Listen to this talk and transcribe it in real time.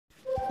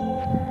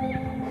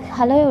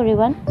Hello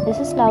everyone, this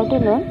is Love to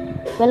Learn.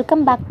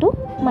 Welcome back to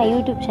my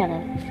YouTube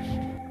channel.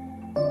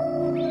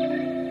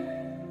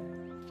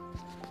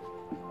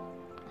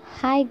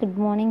 Hi, good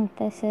morning.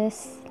 This is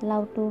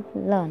Love to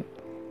Learn.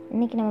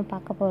 இன்னைக்கு நம்ம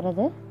பார்க்க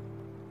போகிறது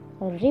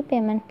ஒரு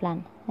repayment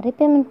plan.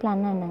 Repayment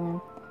பிளான்னா என்னங்க?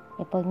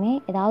 எப்போதுமே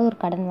ஏதாவது ஒரு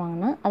கடன்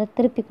வாங்கினா அதை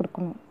திருப்பி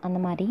கொடுக்கணும். அந்த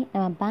மாதிரி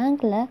நம்ம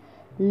பேங்க்கில்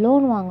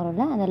லோன்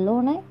வாங்குறோம்ல, அந்த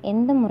லோனை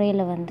எந்த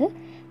முறையில்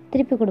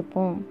திருப்பி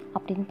கொடுப்போம்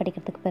அப்படின்னு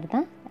படிக்கிறதுக்கு பேர்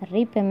தான்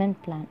ரீபேமெண்ட்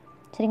பிளான்.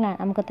 சரிங்களா?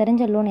 நமக்கு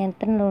தெரிஞ்ச லோன்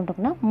எத்தனை லோன்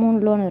இருக்குன்னா 3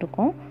 லோன்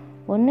இருக்கும்.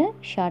 ஒன்று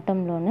ஷார்ட்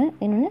டேர்ம் லோனு,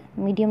 இன்னொன்று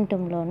medium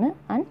term loan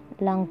and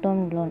long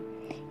term loan.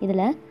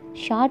 இதில்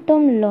ஷார்ட்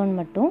டேர்ம் லோன்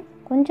மட்டும்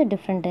கொஞ்சம்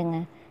டிஃப்ரெண்ட்டுங்க.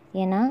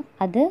 ஏன்னா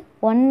அது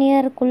 1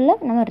 இயருக்குள்ளே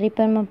நம்ம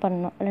ரீபேமெண்ட்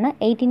பண்ணணும், இல்லைனா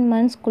 18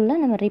 மந்த்ஸ்க்குள்ளே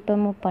நம்ம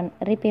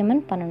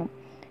ரீபேமெண்ட் பண்ணணும்.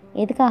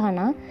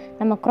 எதுக்காகனா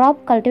நம்ம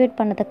க்ராப் கல்டிவேட்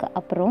பண்ணதுக்கு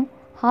அப்புறம்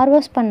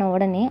ஹார்வெஸ்ட் பண்ண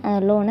உடனே அந்த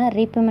லோனை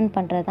ரீபேமெண்ட்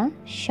பண்ணுறது தான்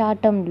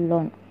ஷார்ட் டேர்ம்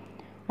லோன்.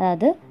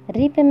 அதாவது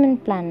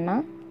repayment பிளான்னா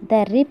the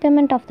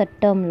repayment of the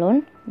term loan,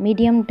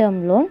 medium term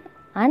loan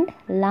and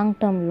long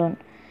term loan.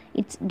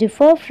 It's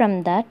differ from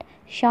that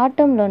short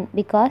term loan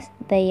because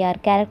they are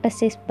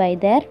characterized by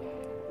their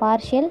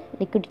partial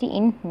liquidity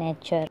in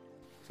nature.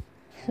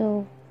 So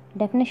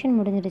definition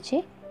முடிஞ்சிருச்சு.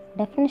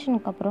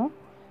 டெஃபினிஷனுக்கு அப்புறம்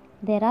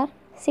there are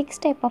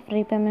 6 type of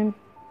repayment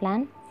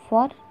plan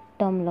for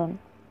term loan.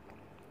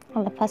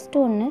 அதில்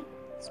first ஒன்று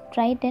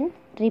straight end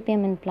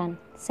repayment plan,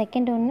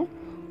 second ஒன்று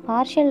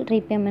partial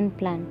repayment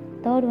plan,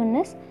 third one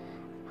is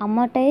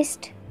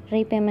amortized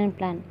repayment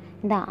plan.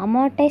 இந்த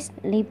amortized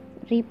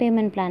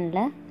repayment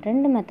planல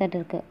 2 method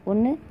இருக்குது.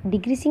 ஒன்று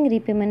decreasing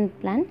repayment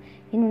plan,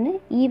 இன்னொன்று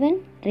even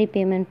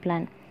repayment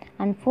plan.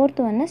 And fourth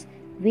one is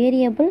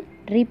variable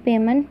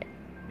repayment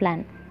plan.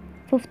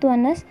 Fifth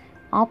one is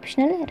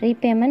optional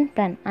repayment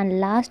plan. And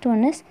last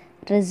one is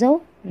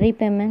reserve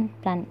repayment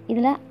plan.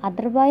 இதில்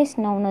otherwise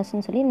known as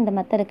சொல்லி இந்த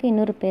மெத்தடுக்கு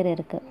இன்னொரு பேர்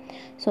இருக்குது.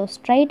 So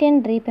straight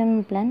end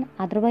repayment plan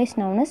otherwise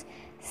known as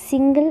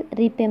single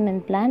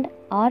repayment plan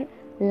or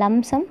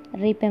lump sum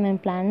repayment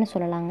பிளான்னு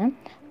சொல்லலாங்க.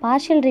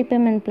 Partial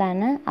repayment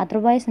பிளானை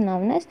otherwise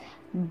known as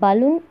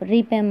balloon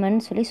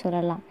repayment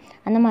சொல்லலாம்.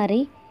 அந்த மாதிரி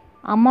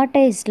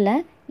அமார்டைஸ்டில்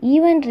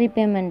event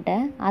ரீபேமெண்ட்டை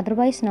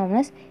otherwise known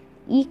as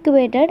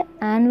equated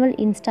annual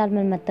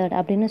instalment method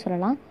அப்படின்னு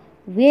சொல்லலாம்.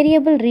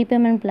 வேரியபிள்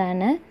ரீபேமெண்ட்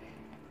பிளானை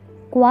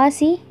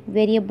quasi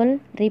variable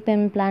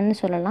repayment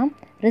பிளான்னு சொல்லலாம்.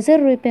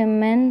 Reserve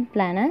repayment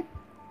பிளானை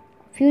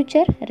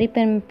ஃபியூச்சர்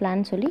ரீபேமெண்ட்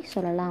பிளான்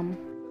சொல்லலாம்.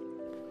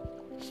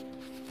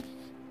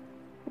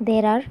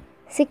 There are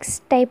 6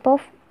 type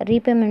of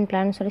repayment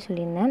plan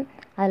சொல்லியிருந்தேன்.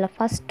 அதில்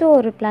ஃபஸ்ட்டு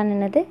ஒரு பிளான்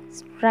என்னது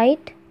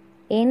straight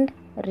end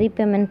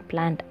repayment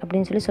plan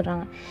அப்படின்னு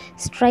சொல்கிறாங்க.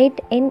 straight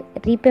end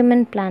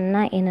repayment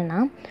planனா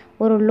என்னென்னா,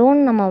 ஒரு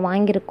லோன் நம்ம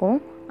வாங்கியிருக்கோம்,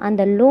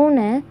 அந்த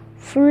லோனை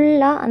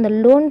ஃபுல்லாக அந்த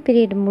லோன்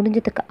பீரியட்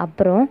முடிஞ்சதுக்கு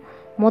அப்புறம்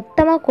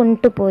மொத்தமாக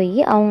கொண்டு போய்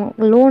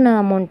அவங்க லோன்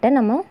அமௌண்ட்டை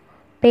நம்ம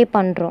பே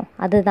பண்ணுறோம்.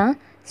 அதுதான்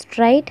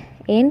straight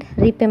end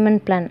repayment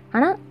plan.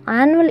 ஆனால்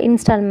ஆனுவல்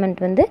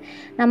இன்ஸ்டால்மெண்ட்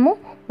நம்ம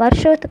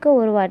வருஷத்துக்கு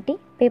ஒரு வாட்டி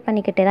பே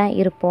பண்ணிக்கிட்டே தான்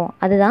இருப்போம்.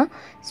 அதுதான்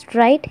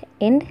straight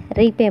end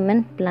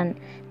repayment plan.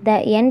 The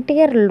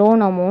entire loan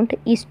amount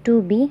is to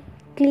be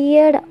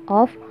cleared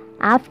off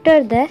after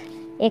the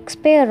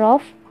expire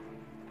of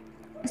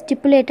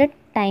stipulated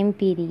time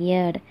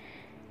period,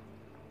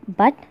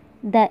 but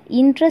the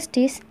interest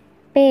is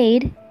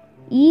paid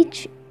each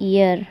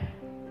year.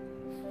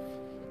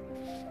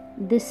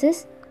 This is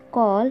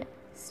called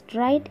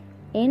straight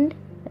end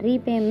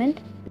repayment.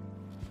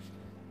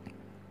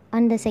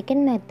 And the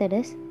second method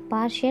is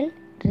partial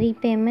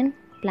repayment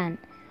plan.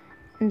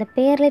 இந்த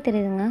பேரில்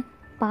தெரியுதுங்க,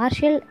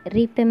 partial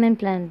repayment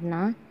planனா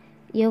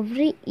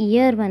every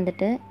year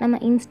நம்ம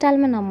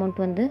instalment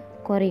amount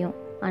குறையும்.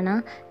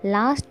 ஆனால்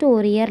last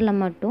ஒரு இயரில்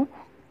மட்டும்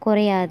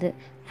குறையாது,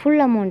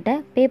 ஃபுல் அமௌண்ட்டை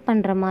பே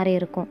பண்ணுற மாதிரி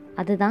இருக்கும்.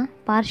 அதுதான்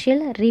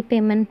partial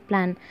repayment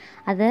plan.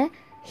 அதை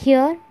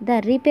here the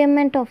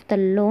repayment of the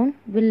loan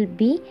will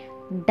be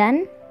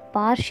done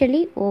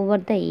partially over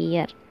the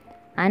year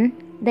and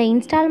the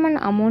installment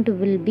amount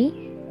will be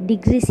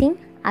decreasing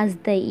as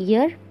the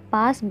year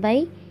pass by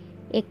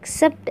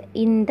except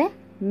in the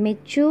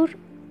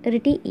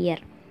maturity year.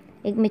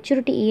 A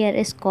maturity year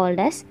is called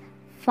as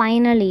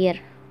final year,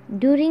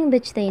 during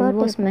which the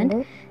investment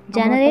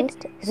generates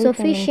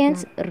sufficient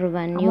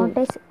revenue.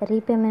 Amortized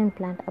repayment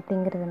plan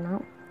அப்படிங்கிறதுனா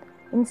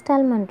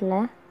இன்ஸ்டால்மெண்ட்டில்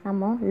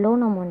நம்ம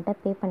loan அமௌண்ட்டை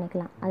பே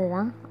பண்ணிக்கலாம்.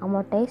 அதுதான்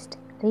amortized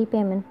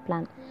repayment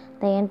plan.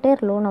 The entire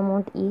loan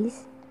amount is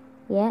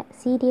a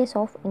series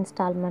of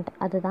installment.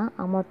 அதுதான்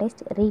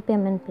amortized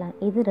repayment plan.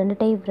 இது 2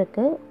 type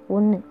இருக்குது.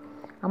 ஒன்று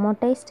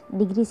amortized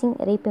decreasing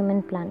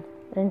repayment plan,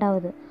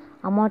 ரெண்டாவது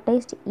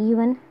amortized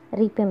even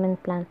repayment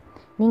plan.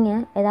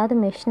 நீங்கள் ஏதாவது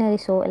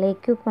மெஷினரிஸோ இல்லை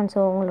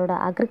எக்யூப்மெண்ட்ஸோ உங்களோட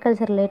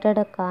அக்ரிகல்ச்சர்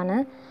ரிலேட்டடுக்கான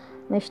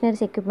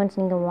மெஷினரிஸ் எக்யூப்மெண்ட்ஸ்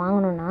நீங்கள்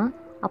வாங்கணுன்னா,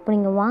 அப்போ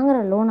நீங்கள் வாங்குகிற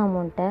லோன்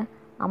அமௌண்ட்டை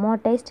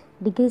amortized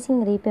decreasing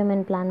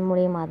repayment plan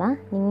மூலயமா தான்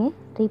நீங்கள்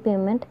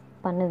ரீபேமெண்ட்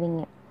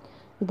பண்ணுவீங்க.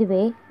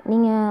 இதுவே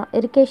நீங்கள்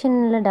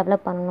இரிகேஷனில்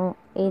டெவலப் பண்ணணும்,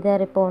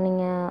 எதர் இப்போது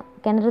நீங்கள்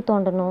கிணறு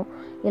தோண்டணும்,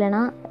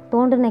 இல்லைனா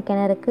தோண்டின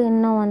கிணறுக்கு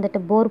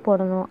இன்னும் போர்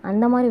போடணும்,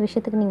 அந்த மாதிரி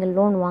விஷயத்துக்கு நீங்கள்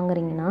லோன்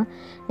வாங்குறீங்கன்னா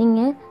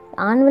நீங்கள்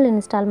ஆனுவல்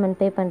இன்ஸ்டால்மெண்ட்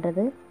பே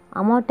பண்ணுறது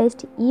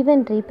அமார்டைஸ்ட்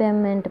ஈவன்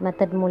ரீபேமெண்ட்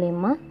மெத்தட்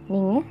மூலிமா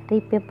நீங்கள்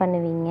ரீபே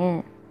பண்ணுவீங்க.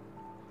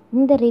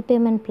 இந்த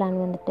ரீபேமெண்ட் பிளான்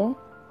வந்துட்டு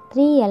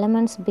 3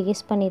 எலமெண்ட்ஸ்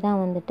பேஸ் பண்ணி தான்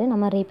வந்துட்டு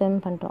நம்ம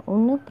ரீபேமெண்ட் பண்ணுறோம்.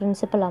 ஒன்று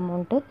பிரின்சிபல்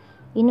அமௌண்ட்டு,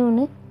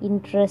 இன்னொன்று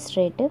இன்ட்ரெஸ்ட்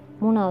ரேட்டு,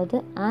 மூணாவது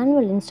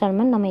ஆனுவல்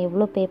இன்ஸ்டால்மெண்ட் நம்ம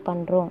எவ்வளோ பே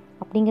பண்ணுறோம்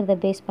அப்படிங்கிறத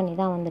பேஸ் பண்ணி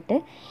தான் வந்துட்டு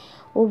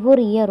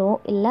ஒவ்வொரு இயரோ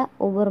இல்லை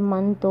ஒவ்வொரு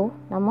மந்த்தோ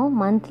நம்ம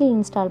மந்த்லி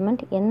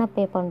இன்ஸ்டால்மெண்ட் என்ன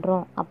பே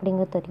பண்ணுறோம்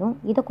அப்படிங்கிறது தெரியும்.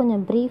 இதை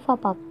கொஞ்சம் ப்ரீஃபாக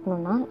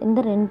பார்க்கணுன்னா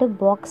இந்த 2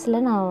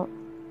 பாக்ஸில் நான்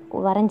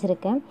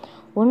வரைஞ்சிருக்கேன்.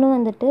 ஒன்று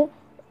வந்துட்டு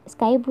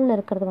ஸ்கை ப்ளூவில்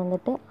இருக்கிறது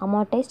வந்துட்டு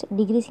அமார்டைஸ்ட்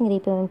டிக்ரீசிங்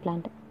ரீபேமெண்ட்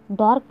பிளான்,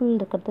 டார்க் ப்ளூவில்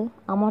இருக்கிறது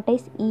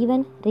அமார்டைஸ்ட்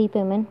even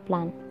repayment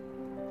plan.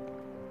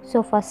 So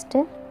first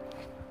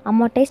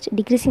அமார்டைஸ்ட்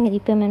decreasing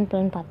repayment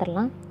plan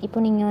பார்த்துடலாம். இப்போ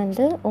நீங்கள்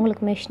வந்து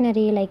உங்களுக்கு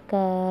மெஷினரி லைக்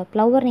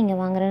ப்ளவர் நீங்கள்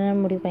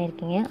வாங்குறேன்னு முடிவு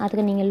பண்ணியிருக்கீங்க.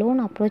 அதுக்கு நீங்கள் லோன்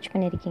அப்ரோச்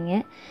பண்ணியிருக்கீங்க.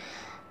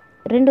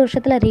 2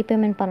 வருஷத்தில்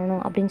ரீபேமெண்ட்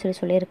பண்ணணும் அப்படின்னு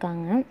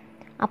சொல்லியிருக்காங்க.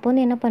 அப்போ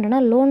வந்து என்ன பண்ணுறோன்னா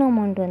லோன்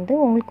அமௌண்ட் வந்து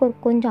உங்களுக்கு ஒரு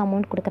கொஞ்சம்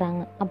அமௌண்ட்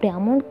கொடுக்குறாங்க. அப்படி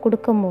அமௌண்ட்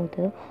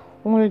கொடுக்கும்போது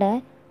உங்களோட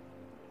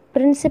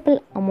பிரின்சிபல்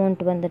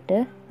அமௌண்ட் வந்துட்டு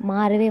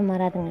மாறவே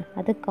மாறாதுங்க,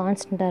 அது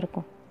கான்ஸ்டண்ட்டாக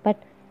இருக்கும்.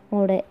 பட்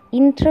உங்களோட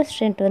இன்ட்ரெஸ்ட்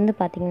ரேட் வந்து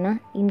பார்த்திங்கன்னா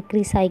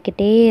இன்க்ரீஸ்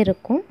ஆகிக்கிட்டே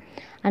இருக்கும்.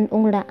 அண்ட்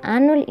உங்களோட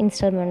ஆனுவல்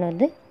இன்ஸ்டால்மெண்ட்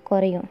வந்து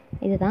குறையும்.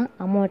 இதுதான்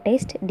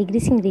அமார்டைஸ்ட்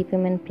டிக்ரீசிங்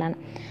ரீபேமெண்ட் பிளான்.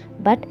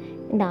 பட்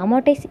இந்த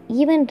அமார்டைஸ்ட்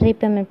ஈவன்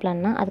ரீபேமெண்ட்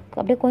பிளான்னா அதுக்கு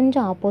அப்படியே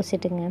கொஞ்சம்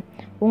ஆப்போசிட்டுங்க.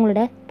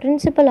 உங்களோட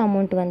பிரின்சிபல்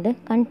அமௌண்ட் வந்து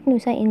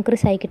கண்டினியூஸாக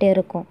இன்க்ரீஸ் ஆகிக்கிட்டே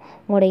இருக்கும்.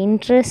 உங்களோட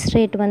இன்ட்ரெஸ்ட்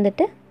ரேட்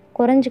வந்துட்டு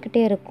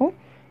குறைஞ்சிக்கிட்டே இருக்கும்.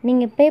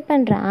 நீங்கள் பே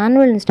பண்ணுற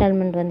ஆனுவல்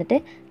இன்ஸ்டால்மெண்ட் வந்துட்டு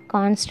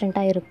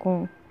கான்ஸ்டண்ட்டாக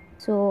இருக்கும்.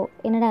 ஸோ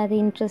என்னடா அது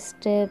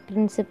இன்ட்ரெஸ்ட்டு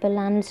பிரின்சிபல்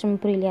ஆனுவல்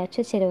இன்ஸ்டால்மெண்ட்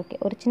புரியலையாச்சு, சரி ஓகே,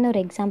 ஒரு சின்ன ஒரு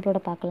எக்ஸாம்பிளோட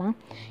பார்க்கலாம்.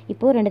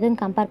 இப்போது 2த்தையும்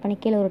கம்பேர் பண்ணி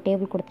கீழே ஒரு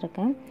டேபிள்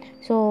கொடுத்துருக்கேன்.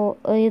 ஸோ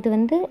இது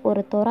வந்து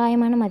ஒரு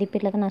தோராயமான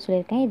மதிப்பீட்டில் தான் நான்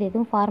சொல்லியிருக்கேன். இது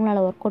எதுவும்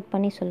ஃபார்முலாவில் ஒர்க் அவுட்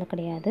பண்ணி சொல்ல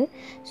கிடையாது.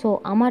 ஸோ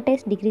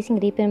அமார்டைஸ்ட்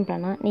டிக்ரீசிங் ரீபேமெண்ட்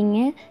பிளான்னா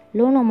நீங்கள்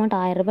லோன் அமௌண்ட்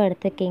 1000 ரூபாய்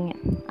எடுத்துருக்கீங்க.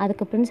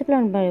 அதுக்கு பிரின்சிபல்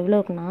அமௌண்ட் எவ்வளோ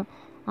இருக்குன்னா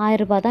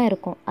 1000 ரூபாய் தான்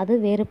இருக்கும். அது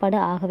வேறுபாடு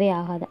ஆகவே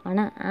ஆகாது.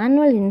 ஆனால்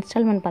ஆனுவல்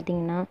இன்ஸ்டால்மெண்ட்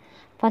பார்த்திங்கன்னா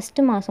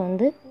ஃபஸ்ட்டு மாதம்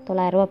வந்து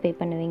 900 ரூபா பே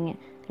பண்ணுவீங்க,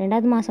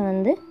 2வது மாதம்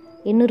வந்து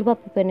 800 ரூபா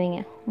பே பண்ணுவீங்க,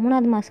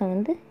 3வது மாதம்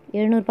வந்து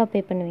 700 ரூபா பே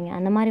பண்ணுவீங்க.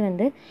 அந்த மாதிரி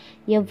வந்து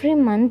எவ்ரி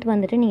மந்த்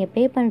வந்துட்டு நீங்கள்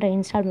பே பண்ணுற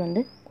இன்ஸ்டால்மெண்ட்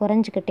வந்து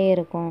குறைஞ்சிக்கிட்டே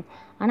இருக்கும்.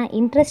 ஆனால்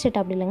இன்ட்ரெஸ்ட் ரேட்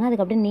அப்படி இல்லைங்க,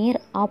 அதுக்கு அப்படியே நேர்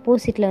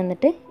ஆப்போசிட்டில்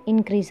வந்துட்டு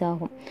இன்க்ரீஸ்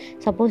ஆகும்.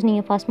 சப்போஸ்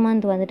நீங்கள் ஃபஸ்ட்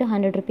மந்த் வந்துட்டு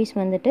 100 ருபீஸ்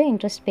வந்துட்டு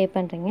இன்ட்ரெஸ்ட் பே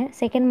பண்ணுறீங்க,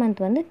 செகண்ட்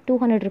மந்த் வந்து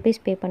 200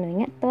 ருபீஸ் பே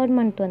பண்ணுவீங்க, தேர்ட்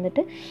மந்த்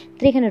வந்துட்டு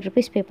 300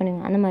 ருபீஸ் பே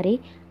பண்ணுவீங்க. அந்த மாதிரி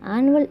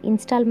ஆனுவல்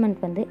இன்ஸ்டால்மெண்ட்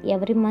வந்து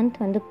எவ்ரி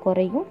மந்த் வந்து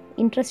குறையும்,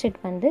 இன்ட்ரெஸ்ட்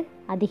ரேட் வந்து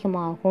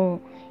அதிகமாகும்.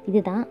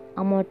 இதுதான்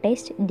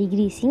அமார்டைஸ்ட்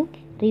டிக்ரீசிங்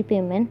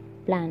ரீபேமெண்ட்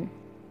பிளான்.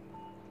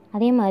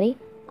 அதே மாதிரி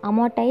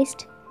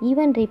அமார்டைஸ்ட்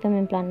ஈவன்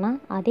ரீபேமெண்ட் பிளான்னா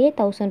அதே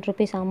 1000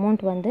 ருபீஸ்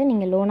அமௌண்ட் வந்து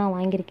நீங்கள் லோனாக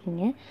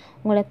வாங்கியிருக்கீங்க.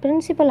 உங்களோட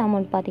பிரின்சிபல்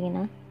அமௌண்ட்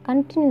பார்த்தீங்கன்னா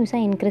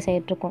கண்டினியூஸாக இன்க்ரீஸ்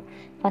ஆகிட்ருக்கும்.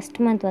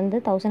 ஃபஸ்ட் மந்த் வந்து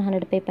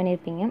 1100 பே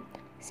பண்ணியிருப்பீங்க,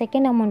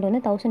 செகண்ட் அமௌண்ட் வந்து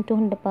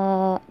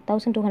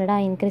 1200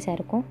 இன்க்ரீஸ்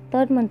ஆகிருக்கும்,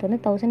 தேர்ட் மந்த் வந்து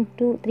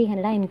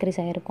 1300 இன்க்ரீஸ்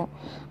ஆகிருக்கும்.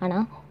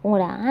 ஆனால்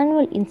உங்களோட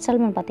ஆனுவல்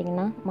இன்ஸ்டால்மெண்ட்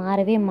பார்த்திங்கன்னா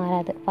மாறவே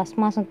மாறாது. ஃபஸ்ட்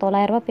மாதம்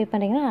 900 ரூபா பே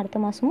பண்ணுறீங்கன்னா அடுத்த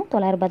மாதமும்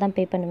 900 ரூபா தான்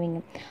பே பண்ணுவீங்க,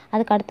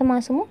 அதுக்கு அடுத்த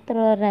மாதமும்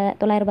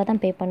 900 ரூபா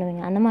தான் பே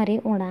பண்ணுவீங்க. அந்த மாதிரி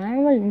உங்களோட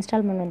ஆனுவல்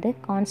இன்ஸ்டால்மெண்ட் வந்து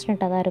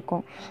கான்ஸ்டண்ட்டாக தான்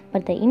இருக்கும்.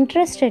 But the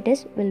interest rate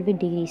will be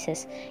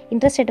decreases.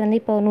 Interest rate வந்து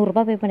இப்போ 100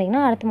 ரூபா பே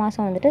பண்ணிங்கன்னா அடுத்த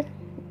மாதம் வந்துட்டு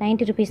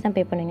 90 ருபீஸ் தான்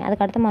பே பண்ணுவீங்க,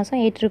 அதுக்கு அடுத்த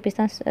மாதம் 80 ருபீஸ்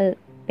தான்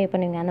பே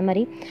பண்ணுவீங்க. அந்த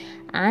மாதிரி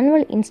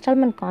ஆனுவல்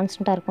இன்ஸ்டால்மெண்ட்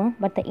கான்ஸ்டண்ட்டாக இருக்கும்.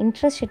 But the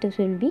interest rate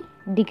will be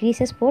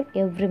decreases for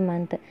every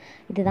month.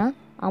 இதுதான்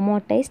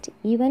அமார்டைஸ்ட்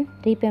ஈவன்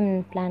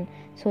ரீபேமெண்ட் பிளான்.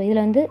 ஸோ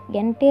இதில் வந்து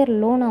என்டையர்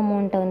லோன்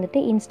அமௌண்ட்டை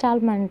வந்துட்டு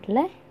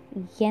இன்ஸ்டால்மெண்ட்டில்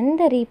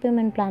எந்த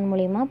ரீபேமெண்ட் பிளான்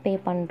மூலிமா பே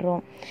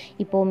பண்ணுறோம்.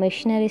 இப்போது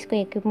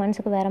மெஷினரிஸ்க்கு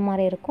எக்யூப்மெண்ட்ஸுக்கு வேறு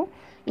மாதிரி இருக்கும்,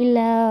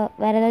 இல்லை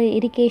வேறு ஏதாவது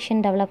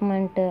இரிகேஷன்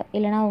டெவலப்மெண்ட்டு,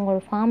 இல்லைனா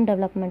உங்களோட ஃபார்ம்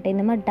டெவலப்மெண்ட்டு,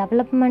 இந்த மாதிரி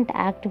டெவலப்மெண்ட்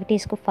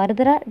ஆக்டிவிட்டீஸ்க்கு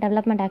ஃபர்தராக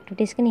டெவலப்மெண்ட்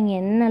ஆக்டிவிட்டீஸ்க்கு நீங்கள்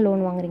என்ன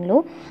லோன் வாங்குறீங்களோ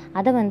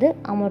அதை வந்து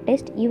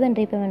அமார்டைஸ்ட் ஈவன்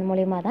ரீபேமெண்ட்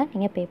மூலிமா தான்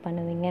நீங்கள் பே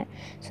பண்ணுவீங்க.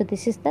 So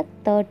this is the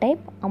third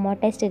type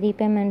அமார்டைஸ்ட்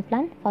repayment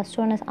plan. First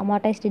one is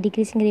அமார்டைஸ்ட்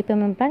decreasing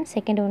repayment plan,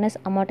 second one is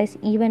அமார்டைஸ்ட்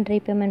even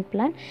repayment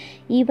plan.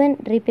 Even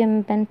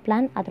repayment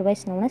plan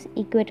otherwise known as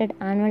equated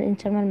annual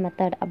instalment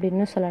method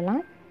அப்படின்னு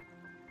சொல்லலாம்.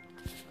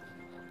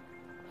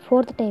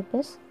 Fourth type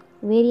is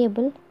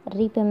variable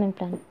repayment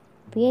plan.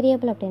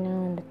 Variable அப்படின்னா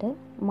வந்துட்டு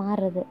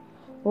மாறுறது,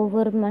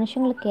 ஒவ்வொரு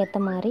மனுஷங்களுக்கு ஏற்ற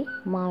மாதிரி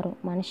மாறும்.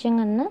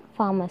 மனுஷங்கன்னா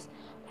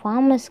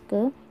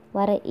ஃபார்மர்ஸ்க்கு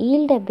வர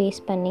ஈல்டை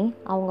பேஸ் பண்ணி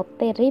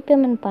அவங்க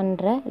ரீபேமெண்ட்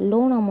பண்ணுற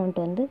லோன்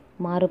அமௌண்ட் வந்து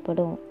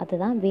மாறுபடும்.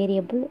 அதுதான்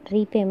வேரியபிள்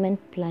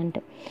ரீபேமெண்ட் பிளான்.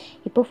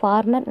 இப்போது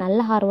ஃபார்மர் நல்ல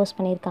ஹார்வெஸ்ட்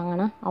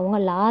பண்ணியிருக்காங்கன்னா அவங்க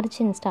லார்ஜ்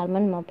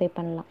இன்ஸ்டால்மெண்ட் பே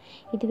பண்ணலாம்.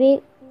 இதுவே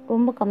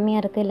ரொம்ப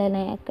கம்மியாக இருக்குது, இல்லை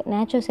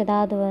நேச்சுரல்ஸ்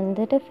ஏதாவது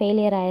வந்துட்டு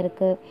ஃபெயிலியர்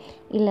ஆகிருக்கு,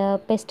 இல்லை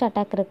பெஸ்ட்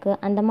அட்டாக் இருக்குது,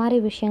 அந்த மாதிரி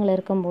விஷயங்கள்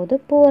இருக்கும்போது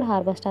புவர்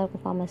ஹார்வெஸ்ட்டாக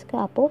இருக்கும் ஃபார்மர்ஸ்க்கு.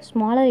 அப்போது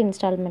ஸ்மாலர்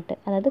இன்ஸ்டால்மெண்ட்டு,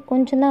 அதாவது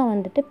கொஞ்சம் தான்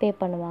வந்துட்டு பே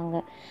பண்ணுவாங்க.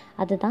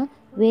 அதுதான்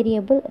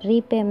வேரியபிள்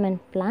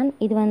ரீபேமெண்ட் பிளான்.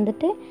 இது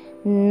வந்துட்டு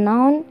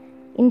நான்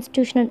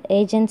இன்ஸ்டிடியூஷனல்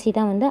ஏஜென்சி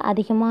தான் வந்து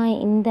அதிகமாக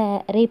இந்த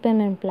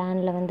ரீபேமெண்ட்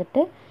பிளானில்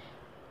வந்துட்டு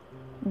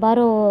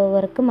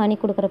பரோவருக்கு மணி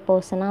கொடுக்குற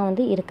பர்சனாக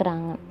வந்து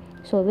இருக்கிறாங்க.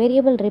 So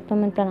variable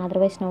repayment plan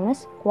otherwise known as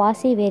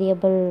quasi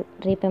variable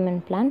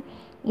repayment plan.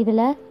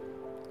 இதில்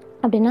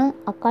அப்படின்னா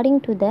according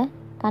to the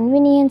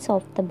convenience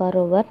of the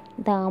borrower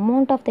the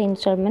amount of the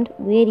installment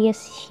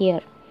varies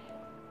here.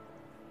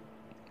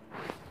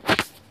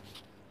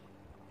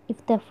 If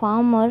the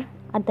farmer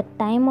at the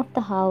time of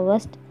the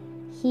harvest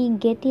he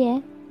get a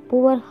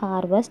poor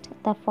harvest,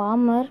 the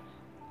farmer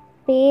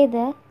pay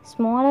the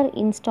smaller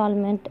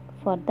installment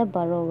for the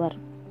borrower.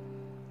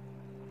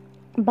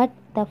 But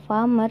the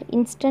farmer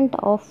instant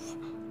of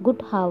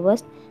good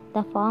harvest,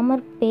 the farmer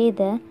pay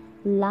the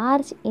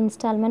large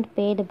installment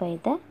paid by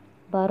the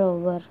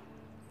borrower.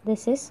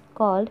 This is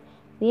called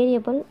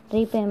variable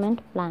repayment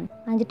plan.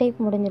 5 type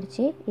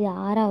முடிஞ்சிருச்சு. இது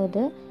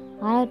ஆறாவது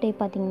type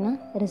பார்த்திங்கன்னா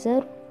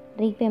reserve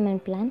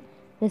repayment plan.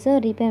 Reserve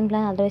repayment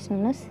plan otherwise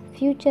known as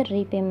future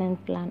repayment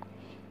plan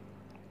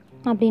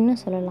அப்படின்னு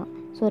சொல்லலாம்.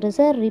 So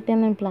reserve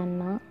repayment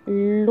பிளான்னா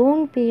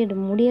loan period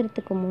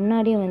முடியறதுக்கு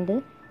முன்னாடியே வந்து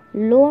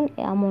loan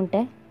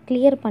அமௌண்ட்டை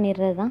கிளியர்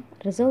பண்ணிடுறது தான்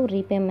reserve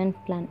repayment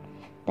plan.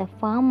 The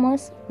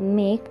farmers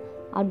make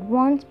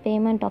advance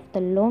payment of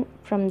the loan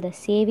from the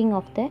saving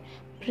of the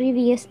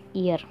previous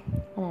year.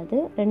 அதாவது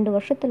 2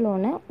 வருஷத்து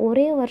லோனை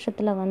ஒரே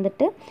வருஷத்தில்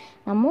வந்துட்டு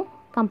நம்ம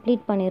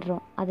கம்ப்ளீட்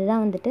பண்ணிடுறோம்.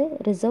 அதுதான் வந்துட்டு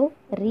ரிசர்வ்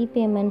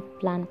ரீபேமெண்ட்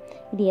பிளான்.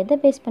 இது எதை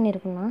பேஸ்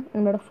பண்ணியிருக்குன்னா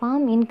நம்மளோட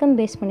ஃபார்ம் இன்கம்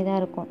பேஸ் பண்ணி தான்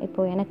இருக்கும்.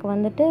 இப்போது எனக்கு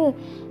வந்துட்டு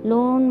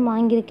லோன்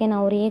வாங்கியிருக்கேன்,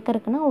 நான் 1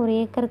 ஏக்கருக்குன்னா 1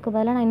 ஏக்கருக்கு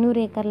பதிலாக நான்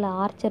இன்னொரு ஏக்கரில்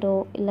ஆர்ச்சரோ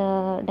இல்லை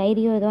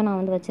டைரியோ ஏதோ நான்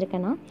வந்து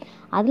வச்சுருக்கேன்னா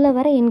அதில்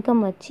வர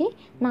இன்கம் வச்சு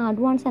நான்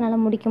அட்வான்ஸாக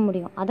என்னால் முடிக்க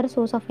முடியும். அதர்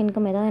சோர்ஸ் ஆஃப்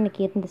இன்கம் ஏதாவது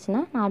எனக்கு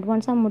இருந்துச்சுன்னா நான்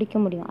அட்வான்ஸாக முடிக்க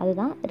முடியும்.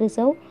 அதுதான்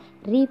ரிசர்வ்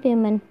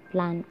ரீபேமெண்ட்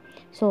பிளான்.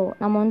 ஸோ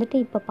நம்ம வந்துட்டு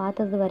இப்போ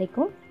பார்த்தது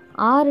வரைக்கும்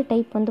 6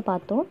 டைப் வந்து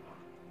பார்த்தோம்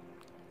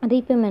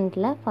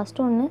ரீபேமெண்ட்டில்.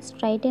 ஃபஸ்ட்டு ஒன்று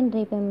ஸ்ட்ரைட் அண்ட்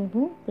ரீபேமெண்ட்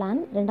பிளான்,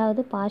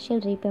 2வது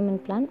பார்ஷியல்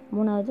ரீபேமெண்ட் பிளான்,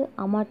 3வது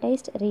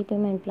அமார்டைஸ்ட்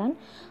repayment plan.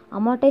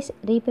 அமார்டைஸ்ட்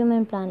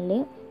repayment பிளான்லேயே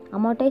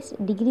அமார்டைஸ்ட்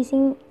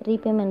decreasing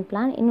repayment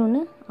plan,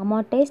 இன்னொன்று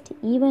அமார்டைஸ்ட்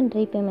even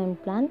repayment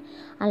plan,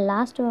 and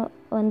last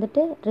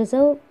வந்துட்டு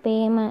ரிசர்வ்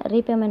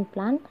ரீபேமெண்ட்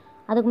பிளான்.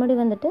 அதுக்கு முன்னாடி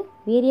வந்துட்டு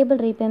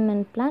variable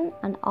repayment plan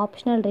and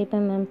optional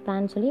repayment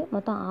plan சொல்லி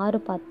மொத்தம்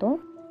 6 பார்த்தோம்.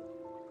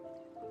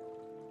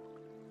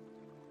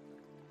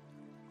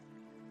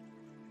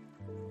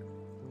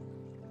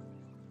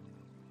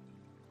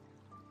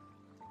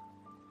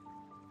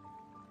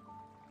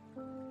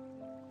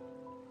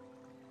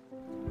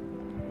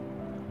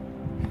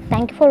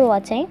 Thank you for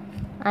watching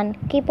and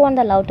keep on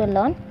the love to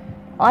learn.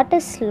 Art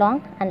is long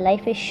and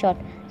life is short.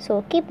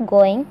 So keep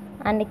going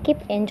and keep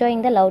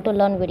enjoying the love to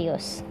learn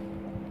videos.